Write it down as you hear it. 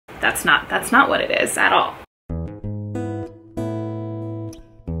that's not what it is at all.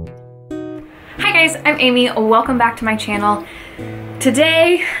 Hi guys, I'm Amy. Welcome back to my channel.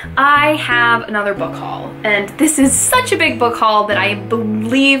 Today I have another book haul, and this is such a big book haul that I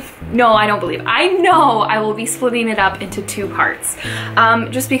know I will be splitting it up into two parts,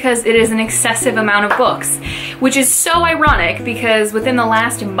 just because it is an excessive amount of books, which is so ironic because within the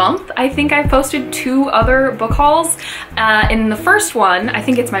last month I think I posted 2 other book hauls. In the first one, I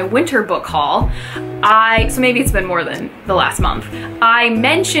think it's my winter book haul, so maybe it's been more than the last month, I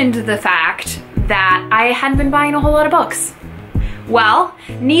mentioned the fact that I hadn't been buying a whole lot of books. Well,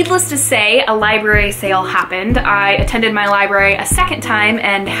 needless to say, a library sale happened. I attended my library a second time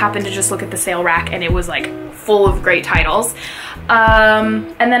and happened to just look at the sale rack, and it was like full of great titles.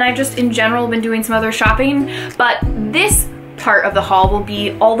 And then I've just in general been doing some other shopping, but this part of the haul will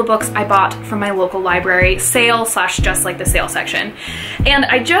be all the books I bought from my local library sale / just like the sale section. And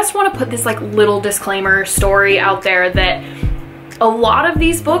I just want to put this like little disclaimer story out there that a lot of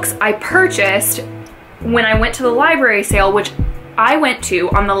these books I purchased when I went to the library sale, which I went to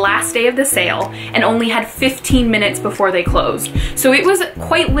on the last day of the sale and only had 15 minutes before they closed. So it was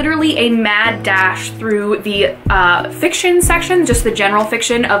quite literally a mad dash through the fiction section, just the general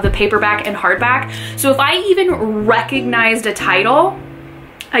fiction of the paperback and hardback. So if I even recognized a title,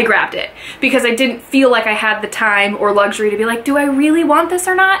 I grabbed it because I didn't feel like I had the time or luxury to be like, do I really want this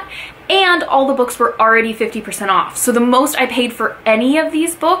or not? And all the books were already 50% off. So the most I paid for any of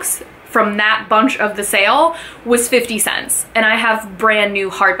these books from that bunch of the sale was 50 cents. And I have brand new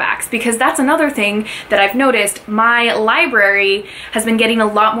hardbacks because that's another thing that I've noticed. My library has been getting a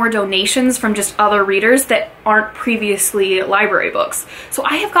lot more donations from just other readers that aren't previously library books. So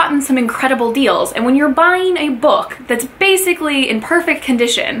I have gotten some incredible deals. And when you're buying a book that's basically in perfect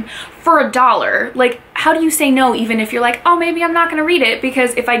condition for $1, like, how do you say no even if you're like, oh, maybe I'm not gonna read it,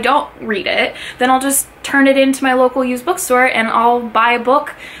 because if I don't read it, then I'll just turn it into my local used bookstore and I'll buy a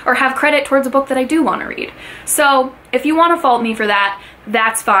book or have credit towards a book that I do want to read. So if you want to fault me for that,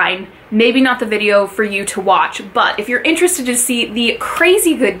 that's fine. Maybe not the video for you to watch, but if you're interested to see the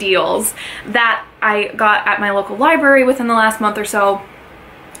crazy good deals that I got at my local library within the last month or so,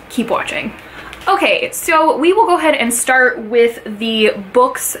 keep watching. Okay, so we will go ahead and start with the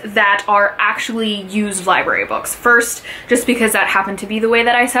books that are actually used library books first, just because that happened to be the way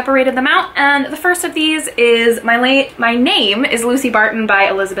that I separated them out. And the first of these is My Name is Lucy Barton by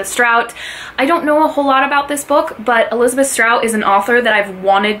Elizabeth Strout. I don't know a whole lot about this book, but Elizabeth Strout is an author that I've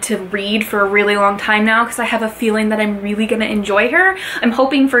wanted to read for a really long time now because I have a feeling that I'm really gonna enjoy her. I'm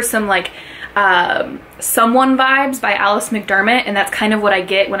hoping for some like Someone vibes by Alice McDermott, and that's kind of what I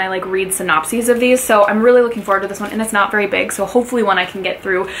get when I like read synopses of these, so I'm really looking forward to this one, and it's not very big, so hopefully one I can get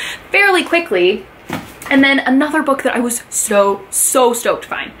through fairly quickly. And then another book that I was so stoked to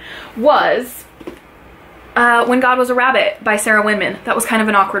find was When God Was a Rabbit by Sarah Winman. That was kind of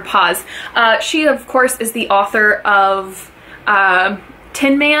an awkward pause. She of course is the author of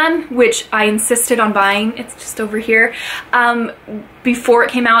Tin Man, which I insisted on buying. It's just over here. Before it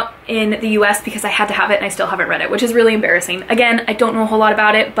came out in the US because I had to have it and I still haven't read it, which is really embarrassing. Again, I don't know a whole lot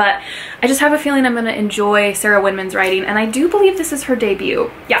about it, but I just have a feeling I'm gonna enjoy Sarah Winman's writing, and I do believe this is her debut.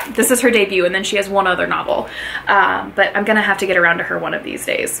 Yeah, this is her debut, and then she has one other novel. But I'm gonna have to get around to her one of these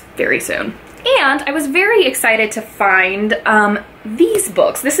days, very soon. And I was very excited to find these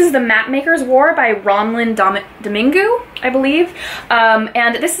books. This is The Mapmaker's War by Ronlyn Domingue, I believe.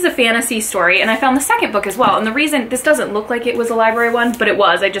 And this is a fantasy story, and I found the second book as well. And the reason, this doesn't look like it was a library one, but it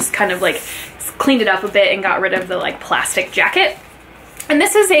was. I just kind of like cleaned it up a bit and got rid of the like plastic jacket. And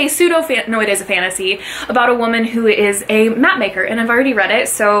this is a it is a fantasy about a woman who is a map maker, and I've already read it,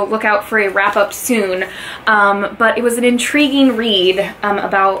 so look out for a wrap up soon. But it was an intriguing read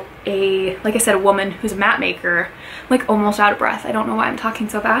about like I said, a woman who's a map maker. I'm like almost out of breath. I don't know why I'm talking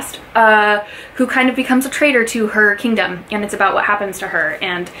so fast. Who kind of becomes a traitor to her kingdom, and it's about what happens to her.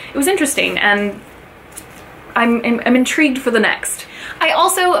 And it was interesting, and I'm intrigued for the next. I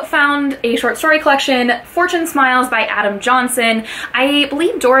also found a short story collection, Fortune Smiles by Adam Johnson. I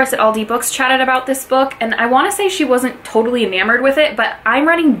believe Doris at Aldi Books chatted about this book, and I want to say she wasn't totally enamored with it, but I'm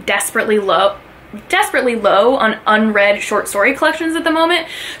running desperately low on unread short story collections at the moment,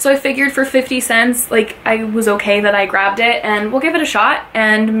 so I figured for 50 cents, like, I was okay that I grabbed it, and we'll give it a shot,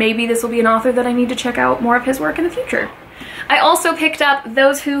 and maybe this will be an author that I need to check out more of his work in the future. I also picked up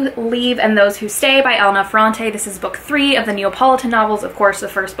Those Who Leave and Those Who Stay by Elena Ferrante. This is book 3 of the Neapolitan novels, of course the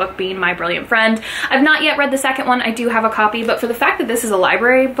first book being My Brilliant Friend. I've not yet read the second one. I do have a copy, but for the fact that this is a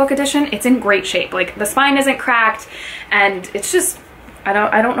library book edition, it's in great shape. Like, the spine isn't cracked, and it's just, I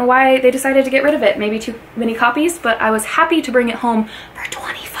don't know why they decided to get rid of it. Maybe too many copies, but I was happy to bring it home for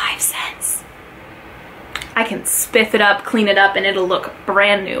 25 I can spiff it up, clean it up, and it'll look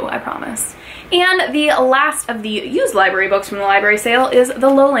brand new, I promise. And the last of the used library books from the library sale is The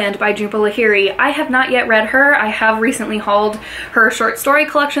Lowland by Jhumpa Lahiri. I have not yet read her. I have recently hauled her short story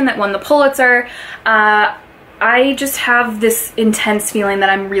collection that won the Pulitzer. I just have this intense feeling that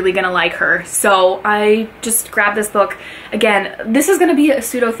I'm really gonna like her. So I just grabbed this book. Again, this is gonna be a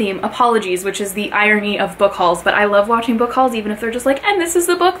pseudo theme, apologies, which is the irony of book hauls, but I love watching book hauls even if they're just like, and this is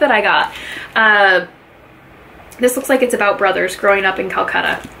the book that I got. This looks like it's about brothers growing up in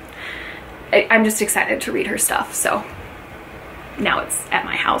Calcutta. I'm just excited to read her stuff, so now it's at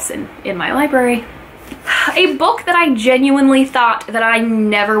my house and in my library. A book that I genuinely thought that I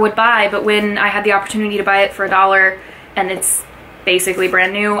never would buy, but when I had the opportunity to buy it for $1 and it's basically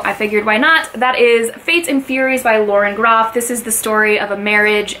brand new, I figured why not. That is Fates and Furies by Lauren Groff. This is the story of a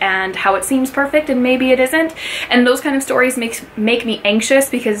marriage and how it seems perfect and maybe it isn't. And those kind of stories make me anxious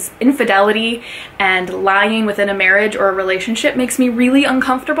because infidelity and lying within a marriage or a relationship makes me really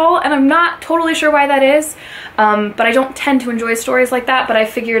uncomfortable, and I'm not totally sure why that is. But I don't tend to enjoy stories like that, but I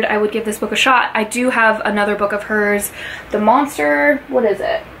figured I would give this book a shot. I do have another book of hers, The Monsters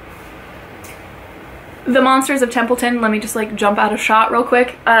of Templeton. Let me just like jump out of shot real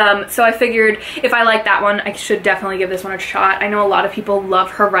quick. So I figured if I like that one, I should definitely give this one a shot. I know a lot of people love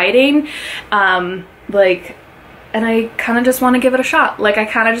her writing, and I kind of just want to give it a shot.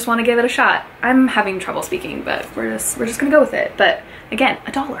 I'm having trouble speaking, but we're just gonna go with it. But again,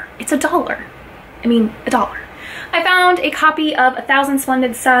 $1. It's $1. I mean, $1. I found a copy of A Thousand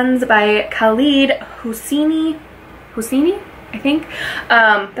Splendid Suns by Khalid Hosseini, I think.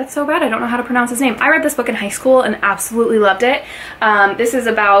 That's so bad, I don't know how to pronounce his name. I read this book in high school and absolutely loved it. This is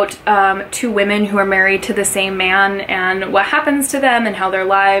about two women who are married to the same man and what happens to them and how their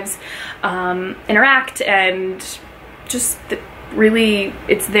lives interact, and just really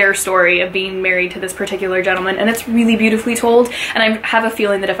it's their story of being married to this particular gentleman, and it's really beautifully told, and I have a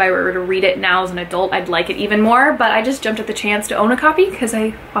feeling that if I were to read it now as an adult I'd like it even more, but I just jumped at the chance to own a copy because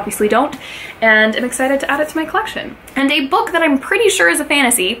I obviously don't, and I'm excited to add it to my collection. And a book that I'm pretty sure is a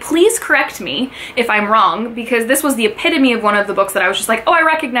fantasy, please correct me if I'm wrong, because this was the epitome of one of the books that I was just like, oh, I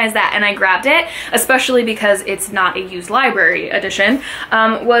recognize that, and I grabbed it, especially because it's not a used library edition,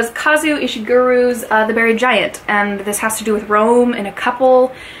 was Kazuo Ishiguro's The Buried Giant, and this has to do with Rome and a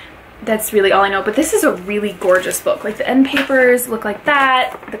couple. That's really all I know, but this is a really gorgeous book. Like the end papers look like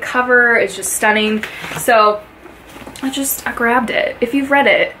that, the cover is just stunning, so I grabbed it. If you've read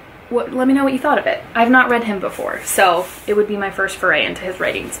it, let me know what you thought of it. I've not read him before, so it would be my first foray into his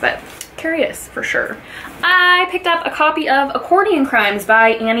writings, but curious for sure. I picked up a copy of Accordion Crimes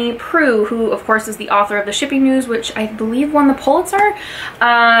by Annie Proulx, who of course is the author of The Shipping News, which I believe won the Pulitzer.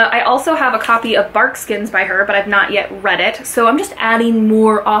 I also have a copy of Barkskins by her, but I've not yet read it, so I'm just adding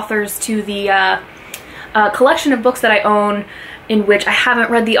more authors to the collection of books that I own, in which I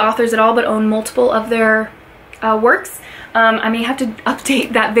haven't read the authors at all but own multiple of their works. I may have to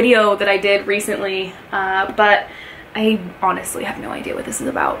update that video that I did recently, but I honestly have no idea what this is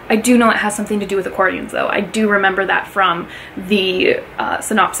about. I do know it has something to do with accordions though. I do remember that from the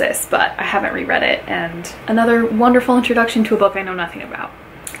synopsis, but I haven't reread it, and another wonderful introduction to a book I know nothing about.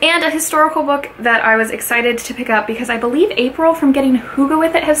 And a historical book that I was excited to pick up because I believe April from Getting Hugo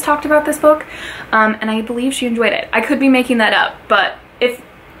With It has talked about this book, and I believe she enjoyed it. I could be making that up, but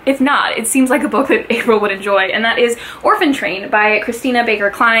if not, it seems like a book that April would enjoy, and that is Orphan Train by Christina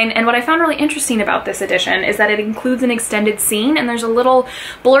Baker Klein. And what I found really interesting about this edition is that it includes an extended scene, and there's a little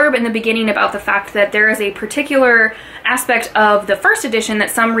blurb in the beginning about the fact that there is a particular aspect of the first edition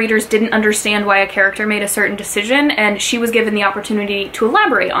that some readers didn't understand why a character made a certain decision, and she was given the opportunity to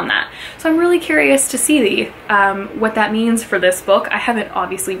elaborate on that. So I'm really curious to see what that means for this book. I haven't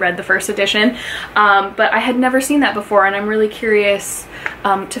obviously read the first edition, but I had never seen that before, and I'm really curious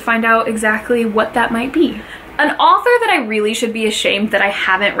to find out exactly what that might be. An author that I really should be ashamed that I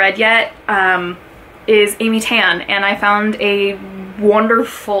haven't read yet is Amy Tan, and I found a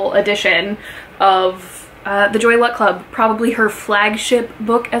wonderful edition of The Joy Luck Club, probably her flagship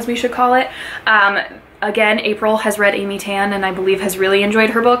book, as we should call it. Again, April has read Amy Tan and I believe has really enjoyed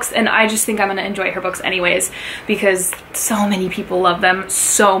her books, and I just think I'm gonna enjoy her books anyways because so many people love them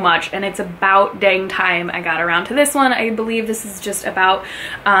so much, and it's about dang time I got around to this one. I believe this is just about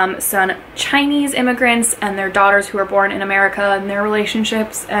some Chinese immigrants and their daughters who are born in America and their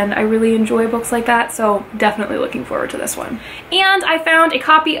relationships, and I really enjoy books like that, so definitely looking forward to this one. And I found a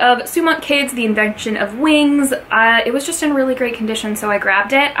copy of Sumont Kids, The Invention of Wings. It was just in really great condition, so I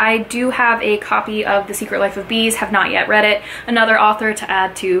grabbed it. I do have a copy of The Secret Life of Bees, have not yet read it. Another author to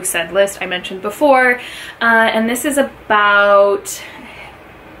add to said list I mentioned before. And this is about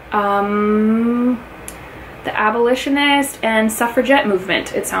the abolitionist and suffragette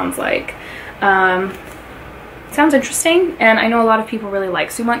movement, it sounds like. Sounds interesting, and I know a lot of people really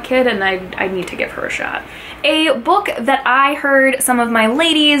like Sumont Kid, and I need to give her a shot. A book that I heard some of my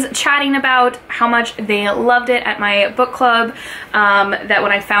ladies chatting about how much they loved it at my book club, that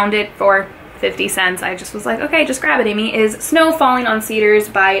when I found it for 50 cents, I just was like, okay, just grab it, Amy, is Snow Falling on Cedars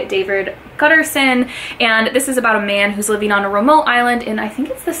by David Gutterson. And this is about a man who's living on a remote island in, I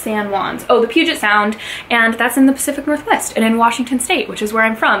think it's the San Juans, the Puget Sound, and that's in the Pacific Northwest and in Washington State, which is where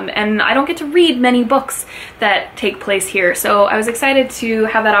I'm from. And I don't get to read many books that take place here, so I was excited to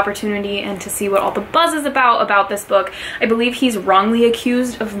have that opportunity and to see what all the buzz is about this book. I believe he's wrongly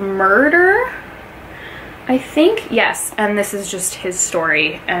accused of murder, I think, yes, and this is just his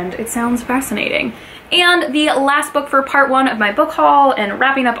story, and it sounds fascinating. And the last book for part 1 of my book haul, and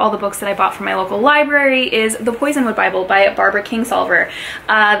wrapping up all the books that I bought from my local library, is The Poisonwood Bible by Barbara Kingsolver.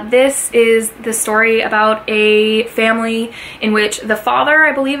 This is the story about a family in which the father,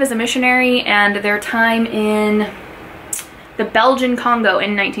 I believe, is a missionary, and their time in the Belgian Congo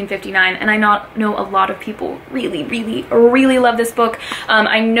in 1959, and I know a lot of people really love this book.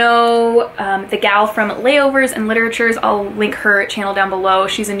 I know the gal from Layovers and Literatures, I'll link her channel down below.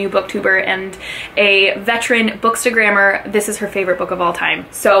 She's a new booktuber and a veteran bookstagrammer. This is her favorite book of all time,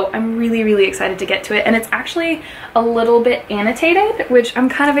 so I'm really excited to get to it, and it's actually a little bit annotated, which I'm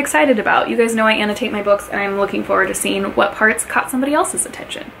kind of excited about. You guys know I annotate my books, and I'm looking forward to seeing what parts caught somebody else's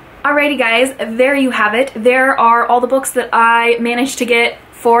attention. Alrighty guys, there you have it. There are all the books that I managed to get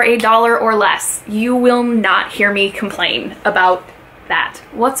for $1 or less. You will not hear me complain about that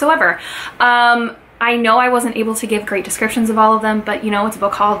whatsoever. I know I wasn't able to give great descriptions of all of them, but you know, it's a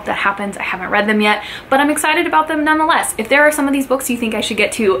book haul, that happens. I haven't read them yet, but I'm excited about them nonetheless. If there are some of these books you think I should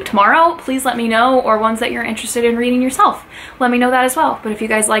get to tomorrow, please let me know, or ones that you're interested in reading yourself, let me know that as well. But if you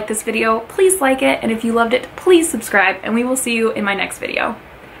guys like this video, please like it, and if you loved it, please subscribe, and we will see you in my next video.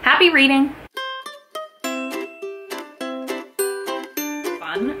 Happy reading!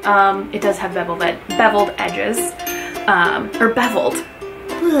 Fun. It does have beveled edges, or beveled.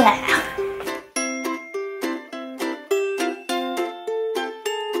 Blech.